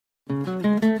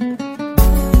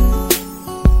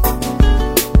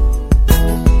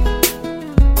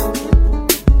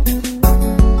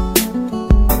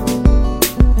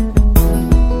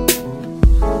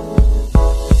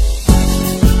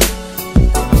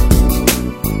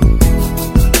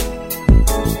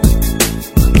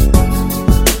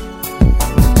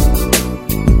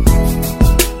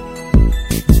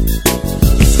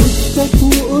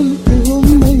وقلت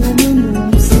هما يومين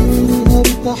ومصيري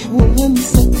هرتاح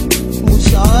وهنسى،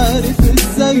 مش عارف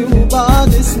ازاي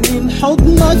وبعد سنين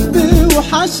حضنك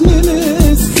بيوحشني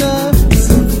لسه.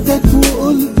 سبتك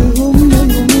وقلت هما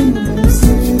يومين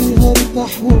ومصيري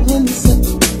هرتاح وهنسى،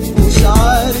 مش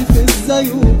عارف ازاي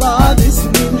وبعد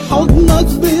سنين حضنك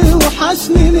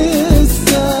بيوحشني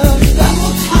لسه.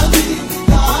 تاخد حبيبي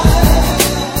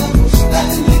تعال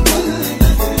مشتاق لكل ما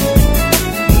فيه،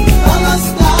 خلاص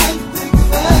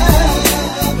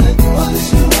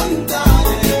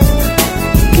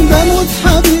بموت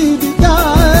حبيبي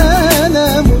تعالى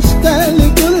مشتاق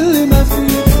لكل ما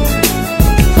فيه،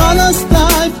 خلاص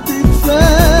تعبت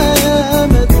كفاية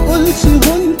ما تقولش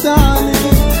هنت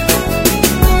عليه.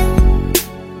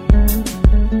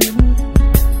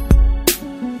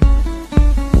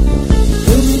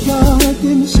 ترجع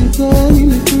تمشي تاني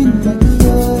لفين ما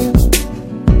كفاية،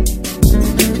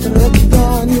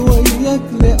 رجعني وياك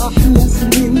لأحلى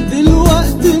سنين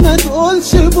دلوقتي ما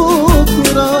تقولش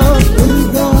بكرة.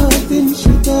 ترجع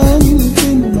تمشي تاني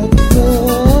لفين ما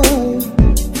كفاية،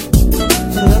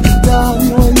 رجعني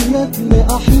وياك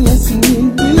لأحلى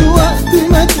سنين دلوقتي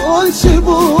ما تقولش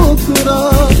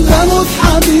بكرة. بموت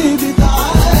حبيبي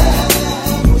تعالى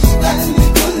مشتاق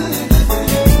لكل ما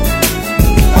فيه،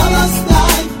 خلاص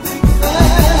تعبت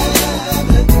كفاية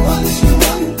ما تقولش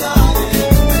وانت عليه.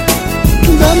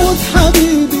 بموت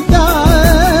حبيبي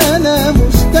تعالى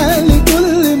مشتاق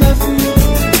لكل ما فيه،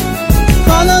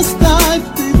 خلاص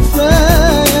تعبت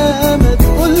كفاية ما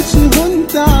تقولش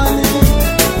هنت عليه.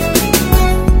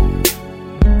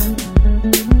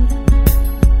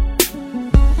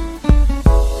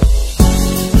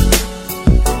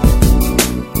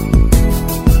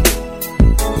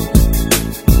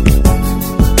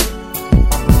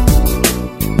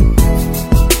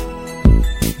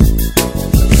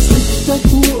 سبتك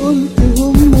وقلت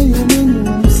هما يومين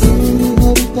ومصيري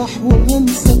هرتاح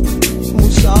وهنسى،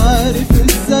 مش عارف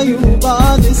ازاي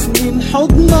وبعد سنين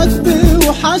حضنك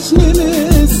بيوحشني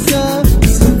لسه.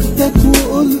 سبتك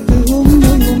وقلت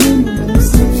هما يومين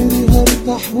ومصيري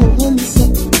هرتاح وهنسى،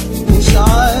 مش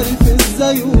عارف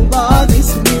ازاي وبعد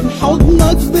سنين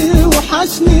حضنك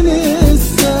بيوحشني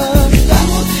لسه.